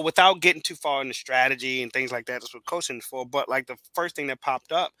 And so, without getting too far into strategy and things like that, that's what coaching is for. But like the first thing that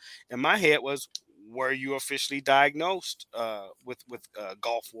popped up in my head was, were you officially diagnosed with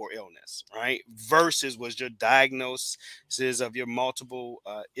Gulf War illness, right? Versus, was your diagnosis of your multiple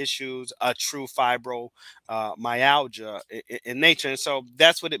issues a true fibromyalgia in nature? And so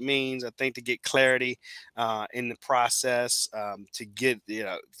that's what it means, I think, to get clarity in the process, to get,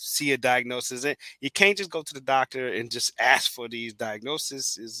 see a diagnosis. You can't just go to the doctor and just ask for these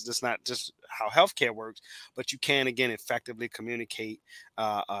diagnoses. It's just not just how healthcare works, but you can, again, effectively communicate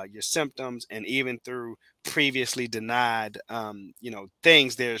your symptoms, and even through previously denied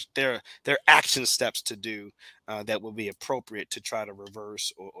things, there are action steps to do that will be appropriate to try to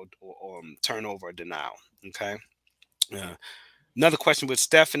reverse or turn over a denial. Okay. Another question with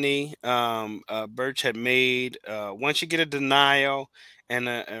Stephanie Birch had made, once you get a denial and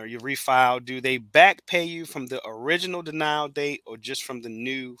you refile, do they back pay you from the original denial date or just from the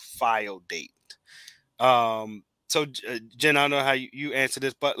new file date? So Jen, I don't know how you answer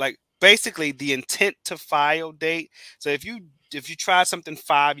this, but like basically the intent to file date. So if you tried something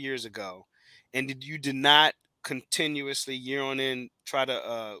 5 years ago and you did not continuously year on end try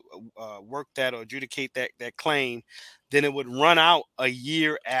to work that or adjudicate that claim, then it would run out a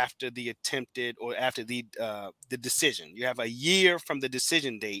year after the attempted, or after the decision. You have a year from the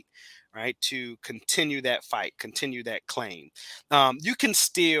decision date right, to continue that fight, continue that claim. You can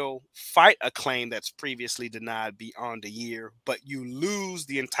still fight a claim that's previously denied beyond a year, but you lose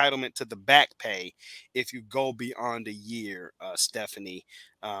the entitlement to the back pay if you go beyond a year, Stephanie,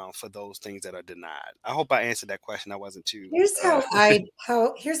 for those things that are denied. I hope I answered that question. I wasn't too. Here's how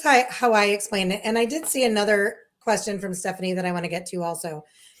I explain it. And I did see another question from Stephanie that I want to get to also.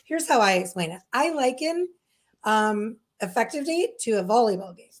 Here's how I explain it. I liken effective date to a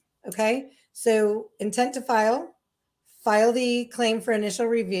volleyball game. Okay. So intent to file the claim for initial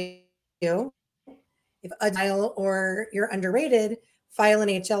review. If a denial or you're underrated, file an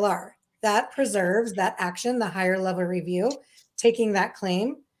HLR. That preserves that action, the higher level review, taking that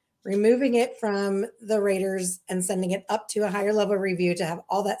claim, removing it from the raters and sending it up to a higher level review to have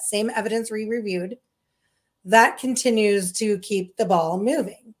all that same evidence re-reviewed. That continues to keep the ball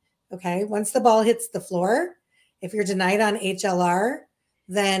moving. Okay. Once the ball hits the floor, if you're denied on HLR,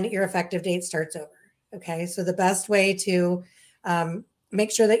 then your effective date starts over. Okay. So the best way to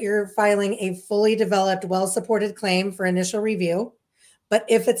make sure that you're filing a fully developed, well-supported claim for initial review. But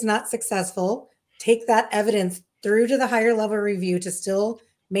if it's not successful, take that evidence through to the higher level review to still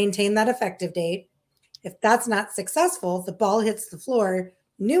maintain that effective date. If that's not successful, the ball hits the floor,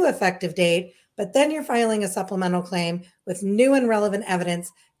 new effective date, but then you're filing a supplemental claim with new and relevant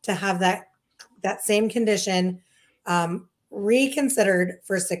evidence to have that same condition reconsidered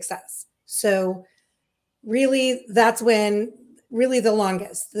for success. So really, that's when really the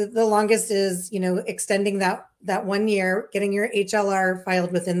longest is, extending that 1 year, getting your HLR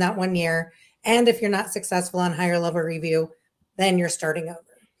filed within that 1 year. And if you're not successful on higher level review, then you're starting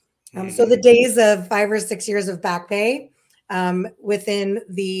over. So the days of 5 or 6 years of back pay within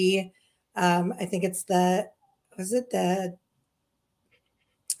the, I think it's the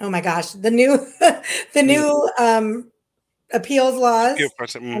new appeals laws,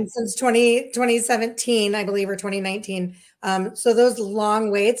 and since 2017, I believe, or 2019. So those long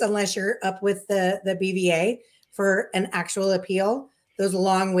waits, unless you're up with the BVA for an actual appeal, those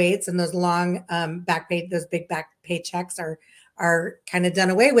long waits and those long back pay, those big back pay checks are kind of done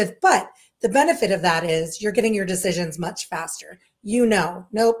away with. But the benefit of that is you're getting your decisions much faster.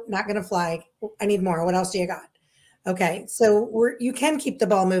 Nope, not going to fly. I need more. What else do you got? Okay, so you can keep the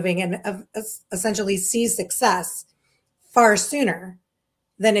ball moving and essentially see success far sooner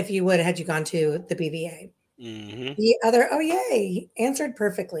than if you would had you gone to the BVA. Mm-hmm. The other, oh yay, answered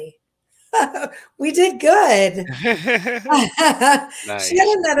perfectly. We did good. Nice. She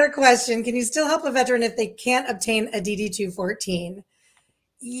had another question. Can you still help a veteran if they can't obtain a DD-214?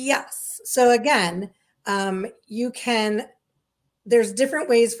 Yes. So again, you can, there's different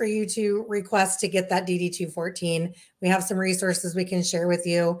ways for you to request to get that DD-214. We have some resources we can share with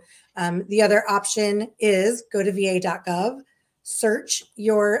you. The other option is go to va.gov, search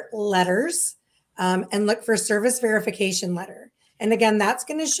your letters, and look for service verification letter. And again, that's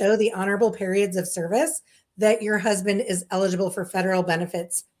going to show the honorable periods of service that your husband is eligible for federal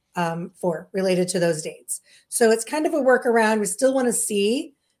benefits for related to those dates. So it's kind of a workaround. We still want to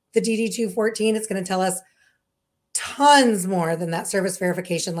see the DD-214. It's going to tell us tons more than that service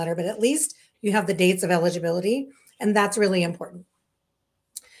verification letter, but at least you have the dates of eligibility, and that's really important.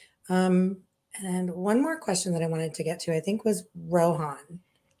 And one more question that I wanted to get to, I think, was Rohan.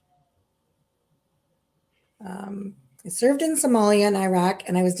 I served in Somalia and Iraq,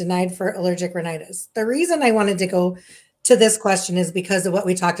 and I was denied for allergic rhinitis. The reason I wanted to go to this question is because of what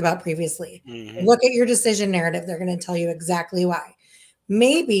we talked about previously. Mm-hmm. Look at your decision narrative. They're going to tell you exactly why.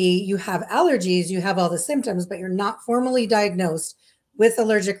 Maybe you have allergies, you have all the symptoms, but you're not formally diagnosed with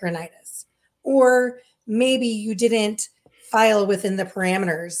allergic rhinitis. Or maybe you didn't file within the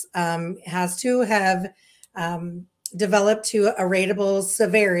parameters. It has to have developed to a rateable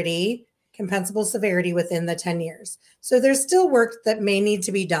severity, compensable severity within the 10 years. So there's still work that may need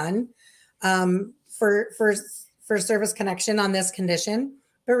to be done for service connection on this condition,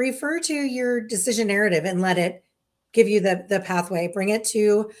 but refer to your decision narrative and let it give you the pathway. Bring it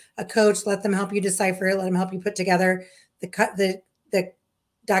to a coach, let them help you decipher it, let them help you put together the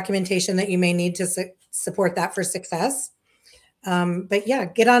documentation that you may need to support that for success. But yeah,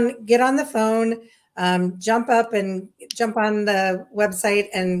 get on the phone, jump on the website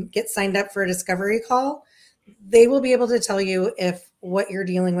and get signed up for a discovery call. They will be able to tell you if what you're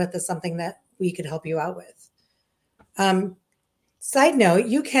dealing with is something that we could help you out with. Side note,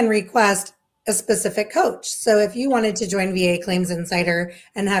 you can request a specific coach. So if you wanted to join VA Claims Insider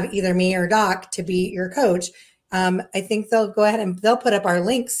and have either me or Doc to be your coach, I think they'll go ahead and they'll put up our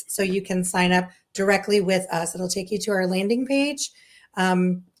links so you can sign up directly with us. It'll take you to our landing page.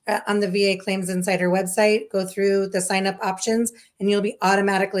 on the VA Claims Insider website, go through the sign up options, and you'll be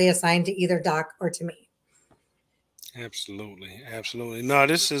automatically assigned to either Doc or to me. Absolutely, absolutely. No,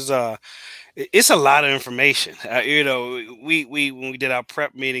 this is it's a lot of information. We when we did our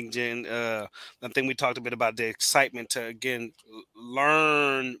prep meeting, Jen, I think we talked a bit about the excitement to again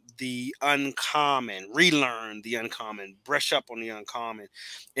learn the uncommon, relearn the uncommon, brush up on the uncommon,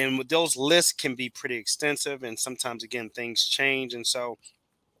 and with those lists can be pretty extensive, and sometimes again things change, and so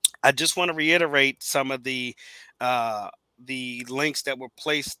I just want to reiterate some of uh, the links that were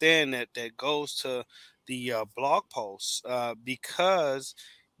placed in that goes to the blog posts because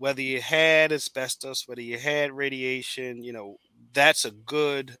whether you had asbestos, whether you had radiation, that's a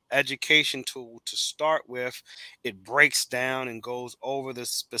good education tool to start with. It breaks down and goes over the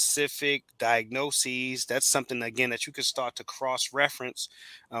specific diagnoses. That's something again that you can start to cross reference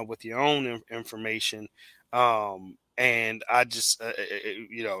with your own information. And I just,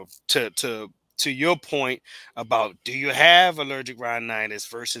 to your point about do you have allergic rhinitis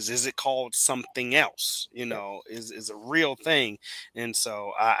versus is it called something else? Is a real thing, and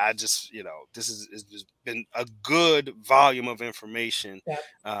so I just, this has just been a good volume of information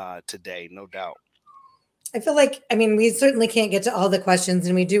Yeah. today, no doubt. I feel like, I mean, we certainly can't get to all the questions,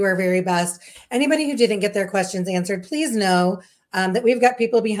 and we do our very best. Anybody who didn't get their questions answered, please know that we've got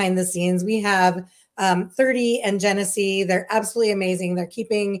people behind the scenes. We have 30 and Genesee. They're absolutely amazing. They're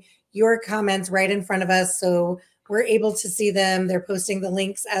keeping your comments right in front of us, so we're able to see them. They're posting the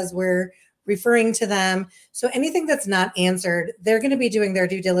links as we're referring to them. So anything that's not answered, they're going to be doing their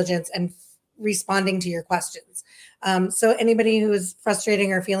due diligence and responding to your questions. So anybody who is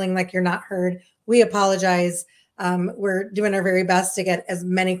frustrating or feeling like you're not heard, we apologize. We're doing our very best to get as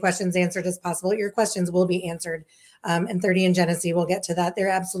many questions answered as possible. Your questions will be answered. And 30 and Genesee will get to that. They're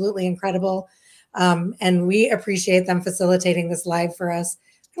absolutely incredible. And we appreciate them facilitating this live for us.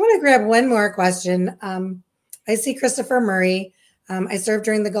 I want to grab one more question. I see Christopher Murray. I served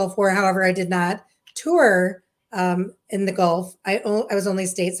during the Gulf War. However, I did not tour in the Gulf. I was only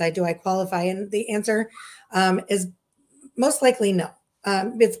stateside. Do I qualify? And the answer is most likely no.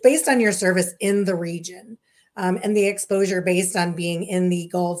 It's based on your service in the region and the exposure based on being in the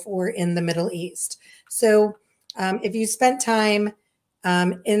Gulf or in the Middle East. So if you spent time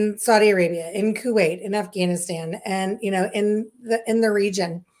in Saudi Arabia, in Kuwait, in Afghanistan, and in the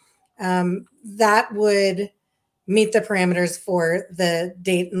region, that would meet the parameters for the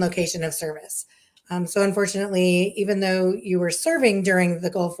date and location of service. So unfortunately, even though you were serving during the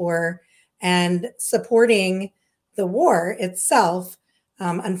Gulf War and supporting the war itself,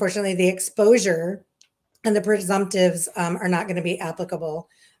 unfortunately, the exposure and the presumptives are not going to be applicable.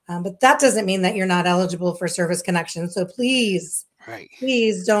 But that doesn't mean that you're not eligible for service connection. So please,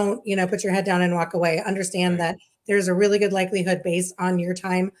 please don't, put your head down and walk away. Understand that there's a really good likelihood based on your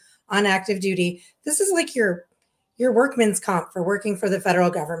time on active duty. This is like your workman's comp for working for the federal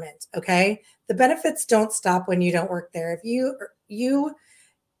government. Okay. The benefits don't stop when you don't work there. If you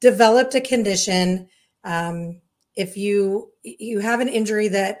developed a condition, if you have an injury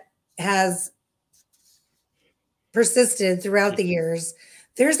that has persisted throughout the years,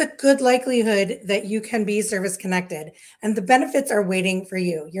 there's a good likelihood that you can be service connected, and the benefits are waiting for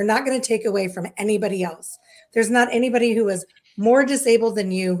you. You're not going to take away from anybody else. There's not anybody who is more disabled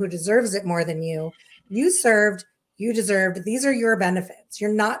than you who deserves it more than you. You served, you deserved. These are your benefits.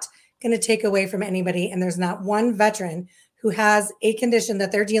 You're not going to take away from anybody, and there's not one veteran who has a condition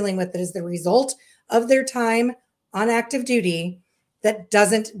that they're dealing with that is the result of their time on active duty that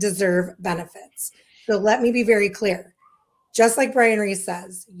doesn't deserve benefits. So let me be very clear. Just like Brian Reese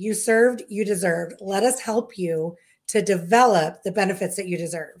says, you served, you deserved. Let us help you to develop the benefits that you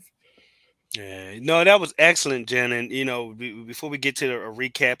deserve. Yeah, no, that was excellent, Jen. And before we get to a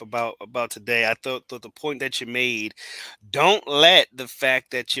recap about today, I thought the point that you made, don't let the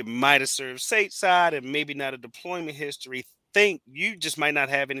fact that you might have served stateside and maybe not a deployment history think you just might not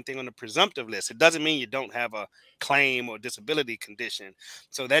have anything on the presumptive list. It doesn't mean you don't have a claim or disability condition.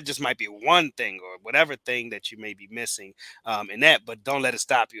 So that just might be one thing or whatever thing that you may be missing in that, but don't let it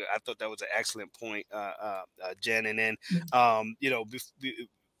stop you. I thought that was an excellent point, Jen. And then,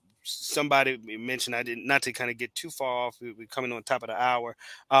 somebody mentioned, I didn't, not to kind of get too far off, we're coming on top of the hour,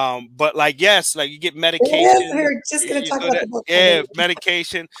 but yes, like you get medication. We're just going to talk about the book.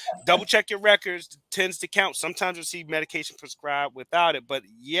 Medication, double check your records, tends to count. Sometimes you'll see medication prescribed without it, but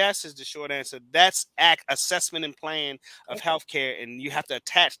yes is the short answer. That's assessment and plan of healthcare, and you have to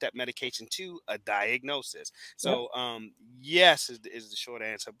attach that medication to a diagnosis. So yes is the short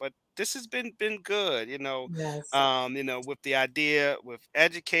answer, but this has been good, Yes. with the idea, with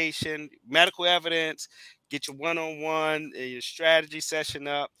education, medical evidence, get your one-on-one, your strategy session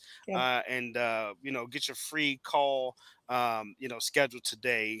up, Yep. and get your free call, scheduled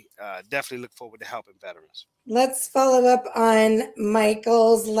today. Definitely look forward to helping veterans. Let's follow up on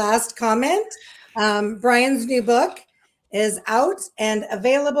Michael's last comment. Brian's new book is out and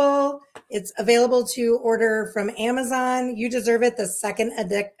available. It's available to order from Amazon. You Deserve It. The second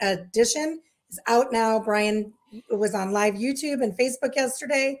edition is out now. Brian was on live YouTube and Facebook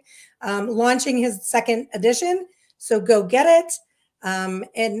yesterday, launching his second edition. So go get it.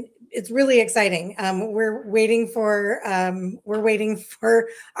 And it's really exciting. We're waiting for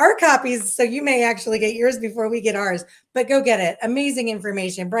our copies, so you may actually get yours before we get ours. But go get it. Amazing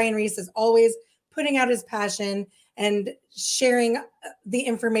information. Brian Reese is always putting out his passion and sharing the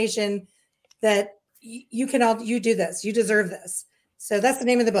information that you do this. You deserve this. So that's the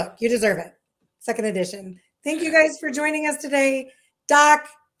name of the book. You Deserve It. Second edition. Thank you guys for joining us today. Doc,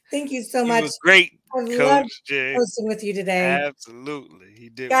 thank you so much. It was great, I Coach loved J. hosting with you today. Absolutely. He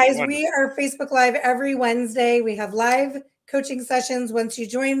did. Guys, wonderful. we are Facebook Live every Wednesday. We have live coaching sessions. Once you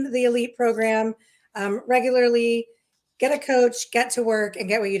join the Elite program regularly, get a coach, get to work, and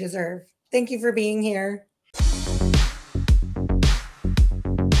get what you deserve. Thank you for being here.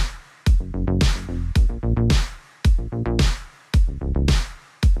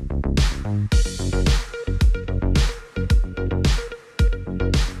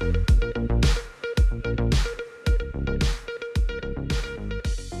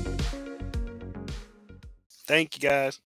 Thank you, guys.